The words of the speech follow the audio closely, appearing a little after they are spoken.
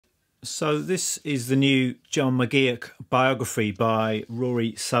So this is the new John McGeoch biography by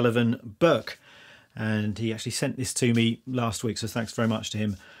Rory Sullivan Burke, and he actually sent this to me last week, so thanks very much to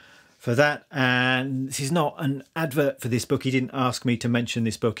him for that. And this is not an advert for this book. He didn't ask me to mention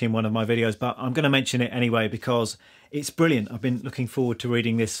this book in one of my videos, but I'm going to mention it anyway because it's brilliant. I've been looking forward to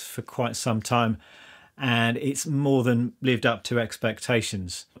reading this for quite some time, and it's more than lived up to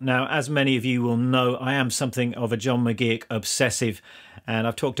expectations. Now, as many of you will know, I am something of a John McGeoch obsessive, and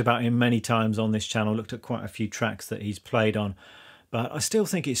I've talked about him many times on this channel, looked at quite a few tracks that he's played on. But I still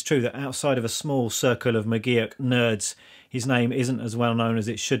think it's true that outside of a small circle of McGeoch nerds, his name isn't as well known as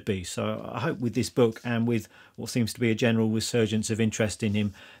it should be. So I hope with this book and with what seems to be a general resurgence of interest in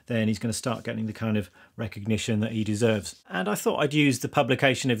him, then he's going to start getting the kind of recognition that he deserves. And I thought I'd use the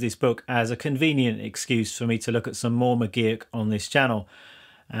publication of this book as a convenient excuse for me to look at some more McGeoch on this channel.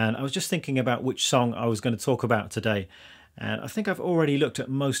 And I was just thinking about which song I was going to talk about today. And I think I've already looked at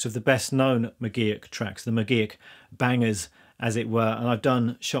most of the best known McGeoch tracks, the McGeoch bangers, as it were, and I've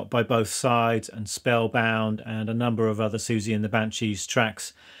done Shot by Both Sides and Spellbound and a number of other Susie and the Banshees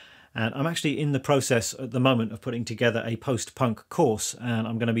tracks. And I'm actually in the process at the moment of putting together a post-punk course, and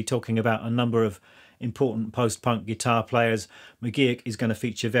I'm going to be talking about a number of important post-punk guitar players. McGeoch is going to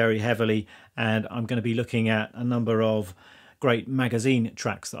feature very heavily, and I'm going to be looking at a number of great magazine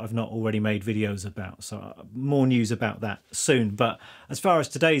tracks that I've not already made videos about. So more news about that soon. But as far as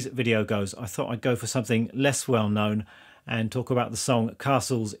today's video goes, I thought I'd go for something less well known and talk about the song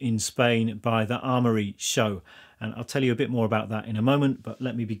Castles in Spain by the Armoury Show. And I'll tell you a bit more about that in a moment, but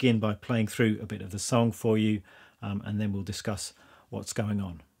let me begin by playing through a bit of the song for you, and then we'll discuss what's going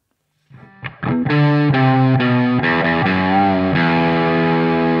on.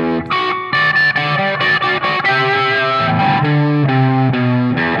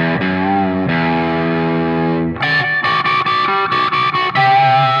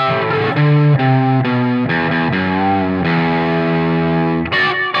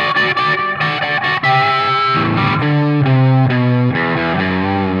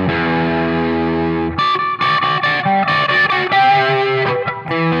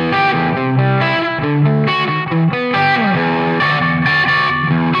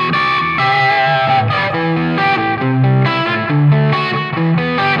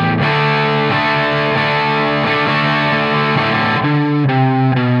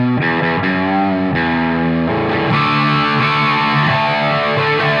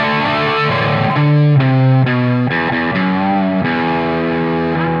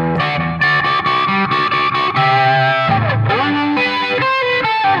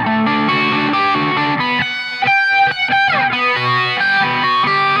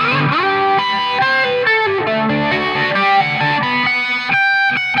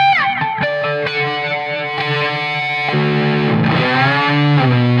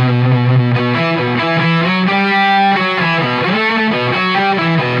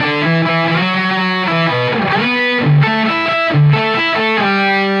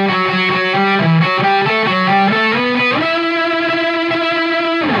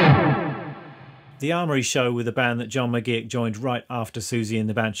 The Armoury Show with a band that John McGeoch joined right after Susie and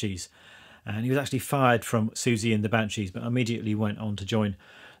the Banshees. And he was actually fired from Susie and the Banshees, but immediately went on to join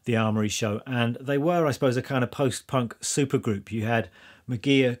the Armoury Show. And they were, I suppose, a kind of post-punk supergroup. You had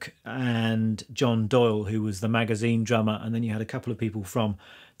McGeoch and John Doyle, who was the magazine drummer, and then you had a couple of people from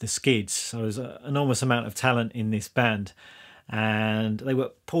the Skids. So there was an enormous amount of talent in this band. And they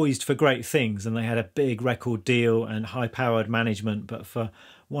were poised for great things, and they had a big record deal and high-powered management, but for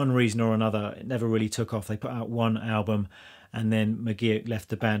one reason or another it never really took off. They put out one album and then McGeoch left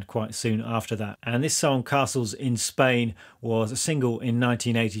the band quite soon after that. And this song, Castles in Spain, was a single in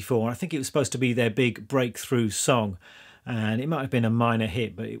 1984. I think it was supposed to be their big breakthrough song, and it might have been a minor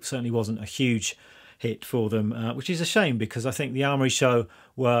hit, but it certainly wasn't a huge hit for them, which is a shame because I think the Armoury Show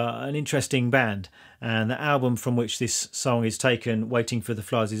were an interesting band, and the album from which this song is taken, Waiting for the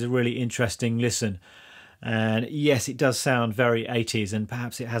Floods, is a really interesting listen. And yes, it does sound very 80s, and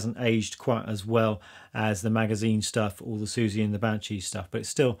perhaps it hasn't aged quite as well as the magazine stuff or the Susie and the Banshees stuff, but it's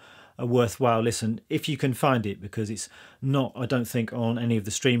still a worthwhile listen if you can find it, because it's not, I don't think, on any of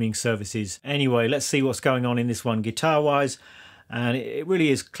the streaming services. Anyway, let's see what's going on in this one guitar-wise. And it really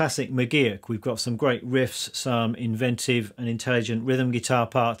is classic McGeoch. We've got some great riffs, some inventive and intelligent rhythm guitar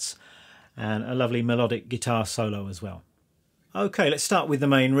parts, and a lovely melodic guitar solo as well. Okay, let's start with the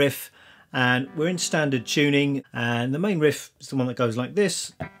main riff, and we're in standard tuning, and the main riff is the one that goes like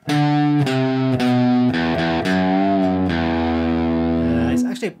this. It's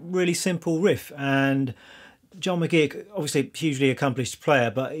actually a really simple riff, and John McGeoch, obviously a hugely accomplished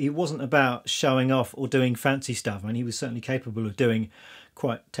player, but he wasn't about showing off or doing fancy stuff. I mean, he was certainly capable of doing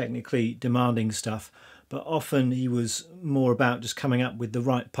quite technically demanding stuff, but often he was more about just coming up with the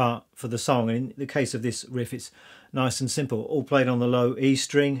right part for the song. And in the case of this riff, it's nice and simple, all played on the low E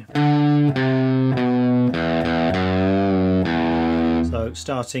string. So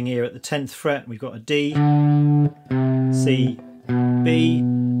starting here at the 10th fret, we've got a D, C, B,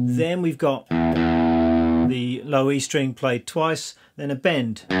 then we've got the low E string played twice, then a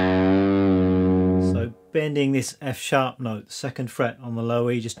bend. So bending this F sharp note, the 2nd fret on the low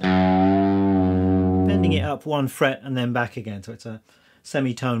E, just bending it up 1 fret and then back again. So it's a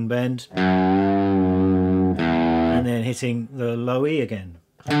semitone bend, and then hitting the low E again.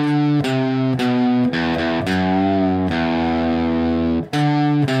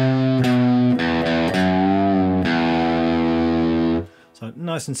 So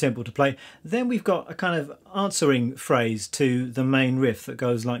nice and simple to play. Then we've got a kind of answering phrase to the main riff that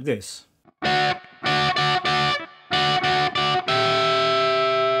goes like this.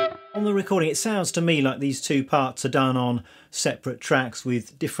 On the recording, it sounds to me like these two parts are done on separate tracks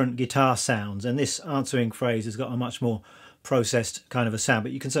with different guitar sounds, and this answering phrase has got a much more processed kind of a sound,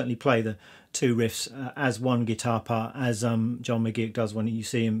 but you can certainly play the two riffs as one guitar part, as John McGeoch does when you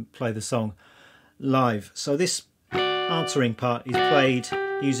see him play the song live. So this answering part is played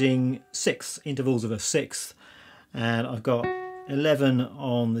using 6 intervals of a sixth, and I've got 11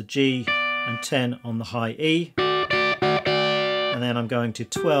 on the G and 10 on the high E, and then I'm going to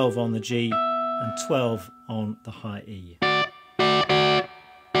 12 on the G and 12 on the high E.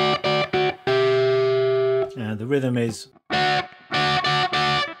 And the rhythm is...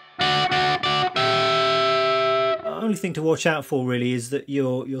 The only thing to watch out for really is that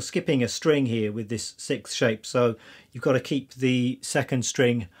you're skipping a string here with this 6th shape, so you've got to keep the 2nd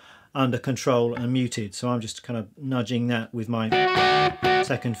string under control and muted. So I'm just kind of nudging that with my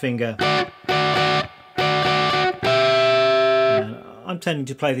 2nd finger. And I'm tending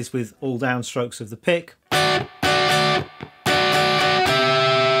to play this with all downstrokes of the pick. You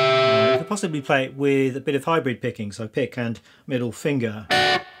could possibly play it with a bit of hybrid picking, so pick and middle finger.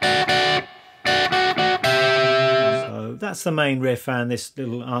 That's the main riff and this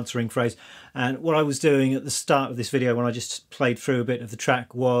little answering phrase. And what I was doing at the start of this video when I just played through a bit of the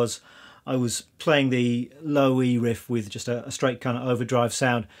track was I was playing the low E riff with just a straight kind of overdrive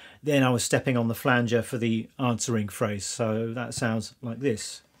sound. Then I was stepping on the flanger for the answering phrase. So that sounds like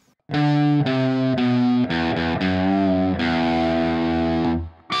this.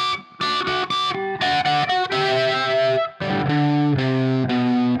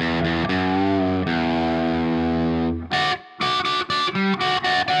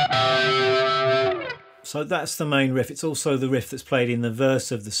 So that's the main riff. It's also the riff that's played in the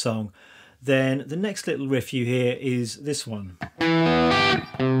verse of the song. Then the next little riff you hear is this one. And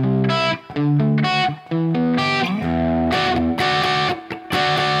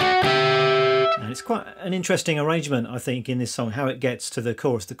it's quite an interesting arrangement, I think, in this song, how it gets to the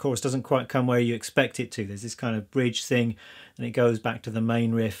chorus. The chorus doesn't quite come where you expect it to. There's this kind of bridge thing, and it goes back to the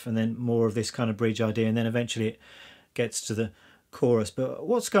main riff, and then more of this kind of bridge idea, and then eventually it gets to the chorus. But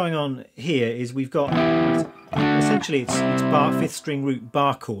what's going on here is we've got essentially it's bar 5th string root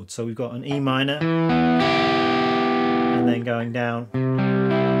bar chord. So we've got an E minor and then going down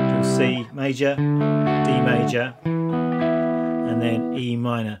to C major, D major, and then E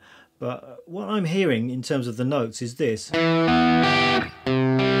minor. But what I'm hearing in terms of the notes is this. So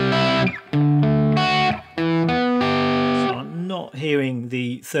I'm not hearing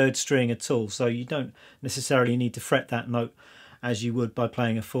the 3rd string at all, so you don't necessarily need to fret that note as you would by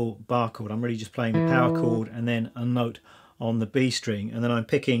playing a full bar chord. I'm really just playing the power chord and then a note on the B string, and then I'm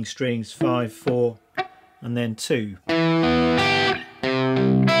picking strings 5, 4 and then 2.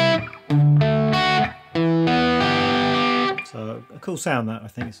 So a cool sound that, I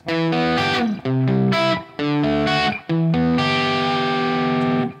think.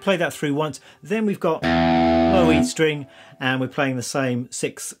 Play that through once, then we've got low E string and we're playing the same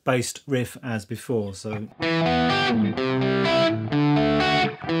 6th based riff as before. So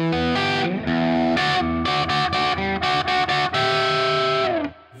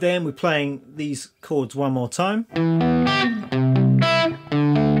then we're playing these chords one more time.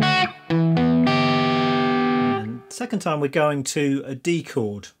 And second time we're going to a D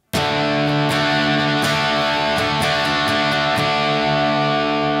chord. It's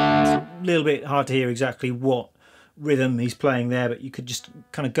a little bit hard to hear exactly what rhythm he's playing there, but you could just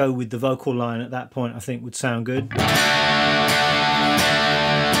kind of go with the vocal line at that point. I think would sound good.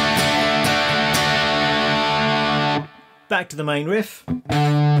 Back to the main riff.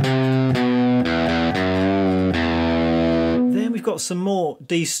 Then we've got some more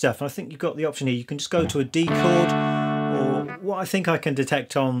D stuff, and I think you've got the option here. You can just go to a D chord, or what I think I can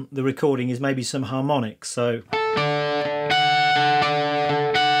detect on the recording is maybe some harmonics. So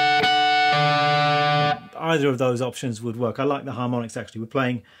either of those options would work. I like the harmonics actually. We're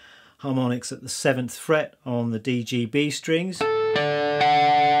playing harmonics at the 7th fret on the D, G, B strings.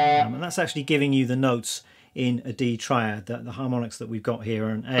 And that's actually giving you the notes in a D triad. The harmonics that we've got here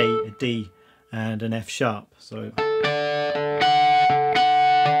are an A, a D and an F sharp. So,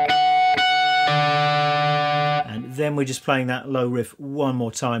 and then we're just playing that low riff one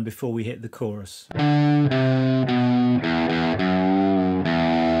more time before we hit the chorus.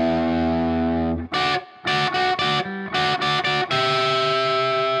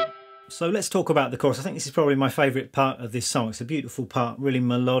 So let's talk about the chorus. I think this is probably my favourite part of this song. It's a beautiful part, really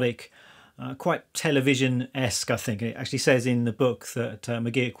melodic, quite television-esque, I think. It actually says in the book that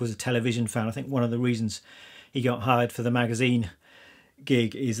McGeoch was a television fan. I think one of the reasons he got hired for the magazine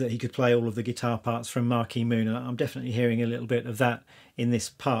gig is that he could play all of the guitar parts from Marquee Moon, and I'm definitely hearing a little bit of that in this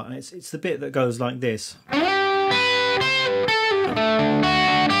part. And it's the bit that goes like this.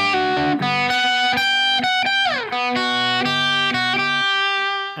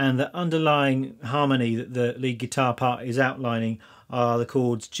 And the underlying harmony that the lead guitar part is outlining are the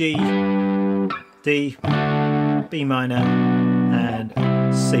chords G, D, B minor and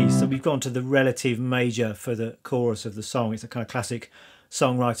C. So we've gone to the relative major for the chorus of the song. It's a kind of classic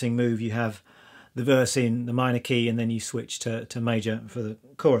songwriting move. You have the verse in the minor key and then you switch to major for the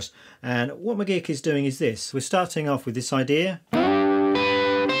chorus. And what McGeoch is doing is this. We're starting off with this idea. So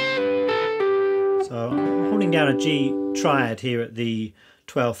I'm holding down a G triad here at the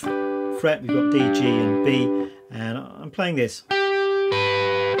 12th fret. We've got D, G and B, and I'm playing this.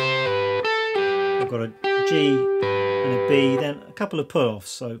 I've got a G and a B, then a couple of pull-offs.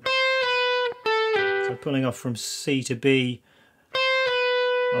 So pulling off from C to B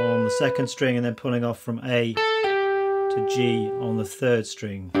on the 2nd string, and then pulling off from A to G on the 3rd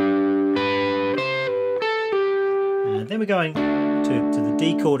string. And then we're going to the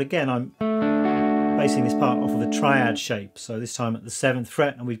D chord again. I'm basing this part off of a triad shape, so this time at the 7th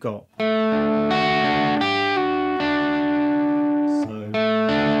fret, and we've got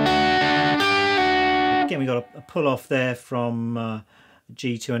again we've got a pull off there from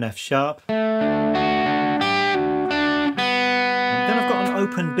G to an F sharp, and then I've got an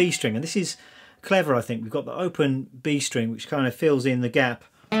open B string, and this is clever. I think we've got the open B string which kind of fills in the gap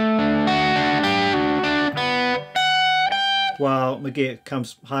while McGeoch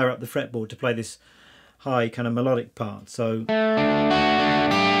comes higher up the fretboard to play this high kind of melodic part. So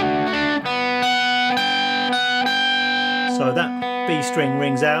that B string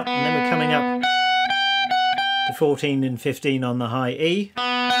rings out, and then we're coming up to 14 and 15 on the high E,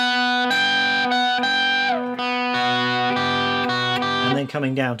 and then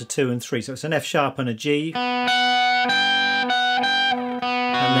coming down to 2 and 3. So it's an F sharp and a G, and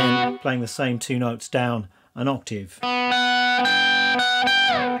then playing the same 2 notes down an octave,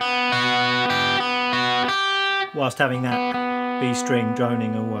 whilst having that B string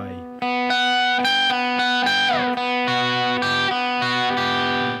droning away.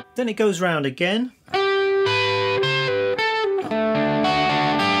 Then it goes round again.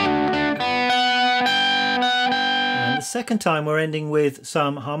 And the second time we're ending with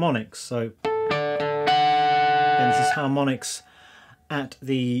some harmonics. So again, this is harmonics at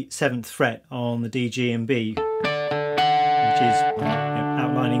the 7th fret on the D, G and B, which is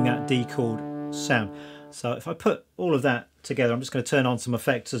outlining that D chord sound. So if I put all of that together, I'm just going to turn on some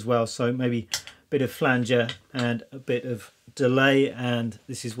effects as well. So maybe a bit of flanger and a bit of delay, and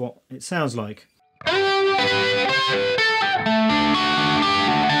this is what it sounds like.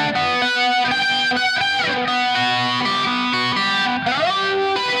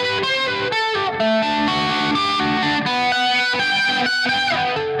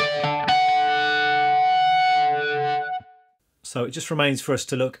 So it just remains for us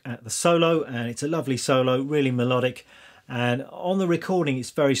to look at the solo, and it's a lovely solo, really melodic, and on the recording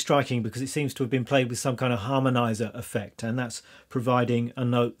it's very striking because it seems to have been played with some kind of harmonizer effect, and that's providing a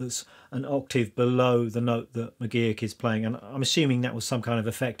note that's an octave below the note that McGeoch is playing, and I'm assuming that was some kind of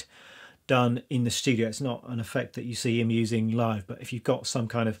effect done in the studio. It's not an effect that you see him using live, but if you've got some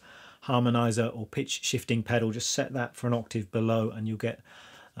kind of harmonizer or pitch shifting pedal, just set that for an octave below and you'll get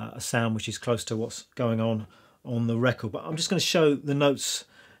a sound which is close to what's going on the record. But I'm just going to show the notes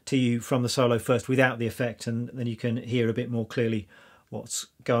to you from the solo first without the effect, and then you can hear a bit more clearly what's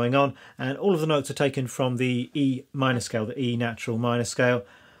going on. And all of the notes are taken from the E minor scale, the E natural minor scale,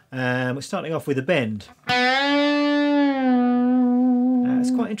 and we're starting off with a bend.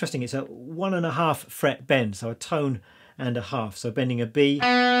 It's quite interesting. It's a 1.5 fret bend, so a tone and a half, so bending a B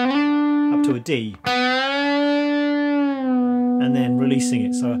up to a D, and then releasing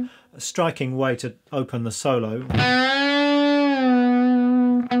it. So a striking way to open the solo.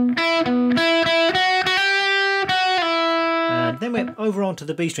 And then we're over onto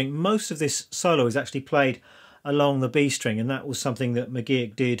the B string. Most of this solo is actually played along the B string, and that was something that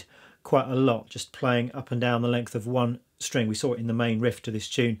McGeoch did quite a lot, just playing up and down the length of one string. We saw it in the main riff to this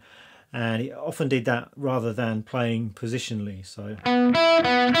tune, and he often did that rather than playing positionally. So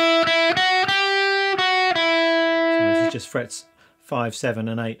this is just frets 5, 7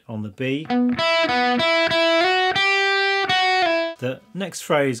 and 8 on the B. The next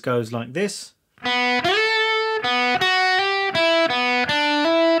phrase goes like this.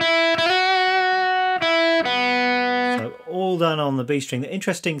 All done on the B string. The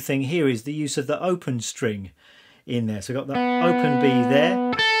interesting thing here is the use of the open string in there. So we've got the open B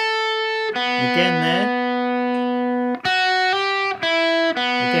there, again there,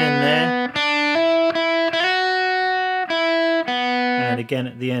 again there, and again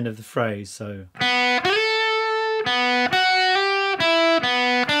at the end of the phrase. So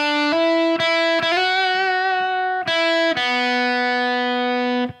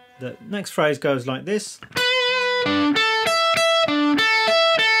the next phrase goes like this.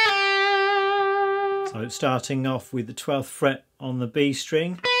 So starting off with the 12th fret on the B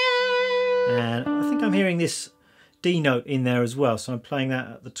string, and I think I'm hearing this D note in there as well, so I'm playing that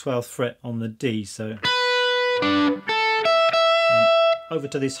at the 12th fret on the D. So and over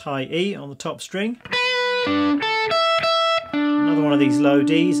to this high E on the top string, another one of these low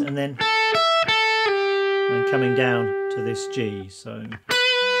Ds, and then coming down to this G. So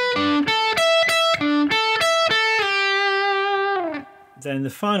then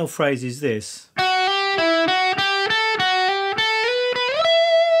the final phrase is this.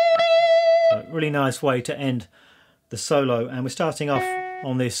 So really nice way to end the solo, and we're starting off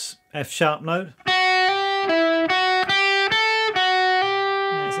on this F sharp note. And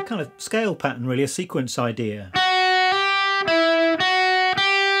it's a kind of scale pattern, really, a sequence idea.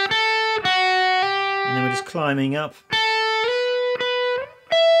 And then we're just climbing up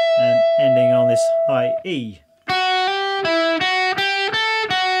and ending on this high E.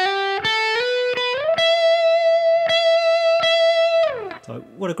 So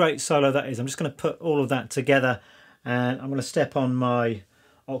what a great solo that is. I'm just going to put all of that together, and I'm going to step on my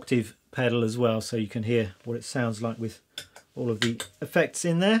octave pedal as well so you can hear what it sounds like with all of the effects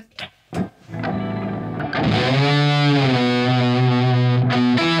in there.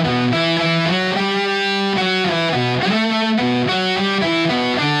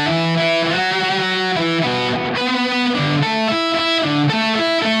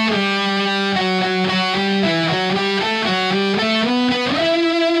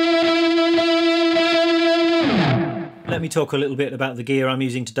 Let me talk a little bit about the gear I'm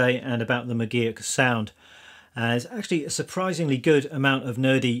using today and about the McGeoch sound. There's actually a surprisingly good amount of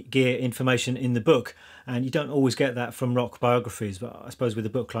nerdy gear information in the book, and you don't always get that from rock biographies, but I suppose with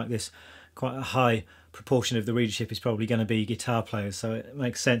a book like this, quite a high proportion of the readership is probably going to be guitar players, so it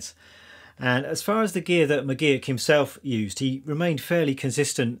makes sense. And as far as the gear that McGeoch himself used, he remained fairly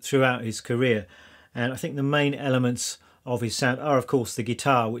consistent throughout his career, and I think the main elements of his sound are, of course, the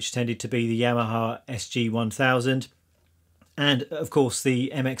guitar, which tended to be the Yamaha SG-1000, and of course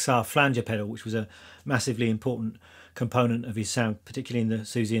the MXR flanger pedal, which was a massively important component of his sound, particularly in the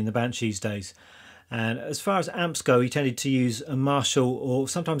Susie and the Banshees days. And as far as amps go, he tended to use a Marshall, or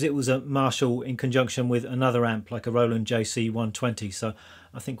sometimes it was a Marshall in conjunction with another amp like a Roland JC120. So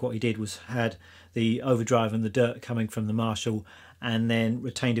I think what he did was had the overdrive and the dirt coming from the Marshall, and then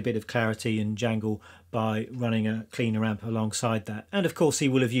retained a bit of clarity and jangle by running a cleaner amp alongside that. And of course he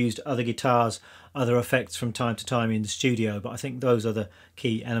will have used other guitars, other effects from time to time in the studio, but I think those are the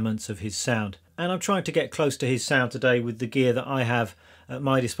key elements of his sound. And I'm trying to get close to his sound today with the gear that I have at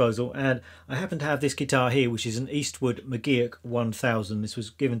my disposal, and I happen to have this guitar here, which is an Eastwood McGeoch 1000. This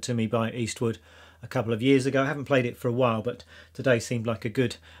was given to me by Eastwood a couple of years ago. I haven't played it for a while, but today seemed like a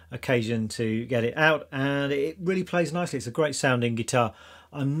good occasion to get it out, and it really plays nicely. It's a great sounding guitar.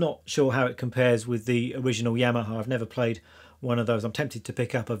 I'm not sure how it compares with the original Yamaha. I've never played one of those. I'm tempted to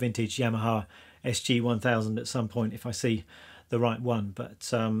pick up a vintage Yamaha SG-1000 at some point if I see the right one, but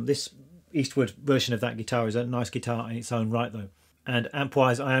this Eastwood version of that guitar is a nice guitar in its own right though. And amp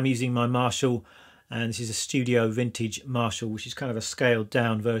wise, I am using my Marshall, and this is a studio vintage Marshall, which is kind of a scaled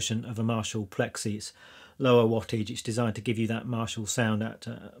down version of a Marshall Plexi. It's lower wattage. It's designed to give you that Marshall sound at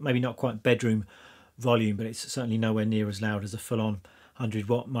maybe not quite bedroom volume, but it's certainly nowhere near as loud as a full-on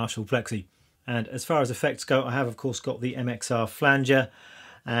 100-watt Marshall Plexi. And as far as effects go, I have of course got the MXR flanger,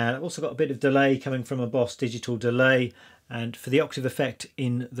 and I've also got a bit of delay coming from a Boss digital delay. And for the octave effect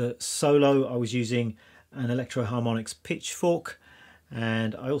in the solo, I was using an Electro Harmonics pitchfork,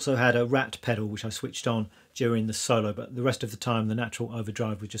 and I also had a rat pedal which I switched on during the solo, but the rest of the time the natural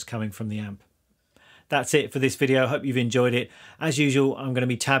overdrive was just coming from the amp. That's it for this video. I hope you've enjoyed it. As usual, I'm going to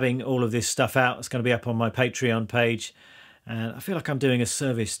be tabbing all of this stuff out. It's going to be up on my Patreon page. And I feel like I'm doing a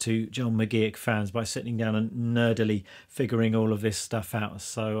service to John McGeoch fans by sitting down and nerdily figuring all of this stuff out.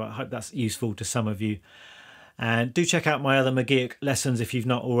 So I hope that's useful to some of you. And do check out my other McGeoch lessons if you've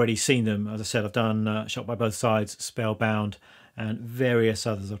not already seen them. As I said, I've done Shot by Both Sides, Spellbound, and various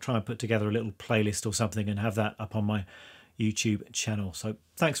others. I'll try and put together a little playlist or something and have that up on my YouTube channel. So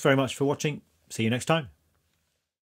thanks very much for watching. See you next time.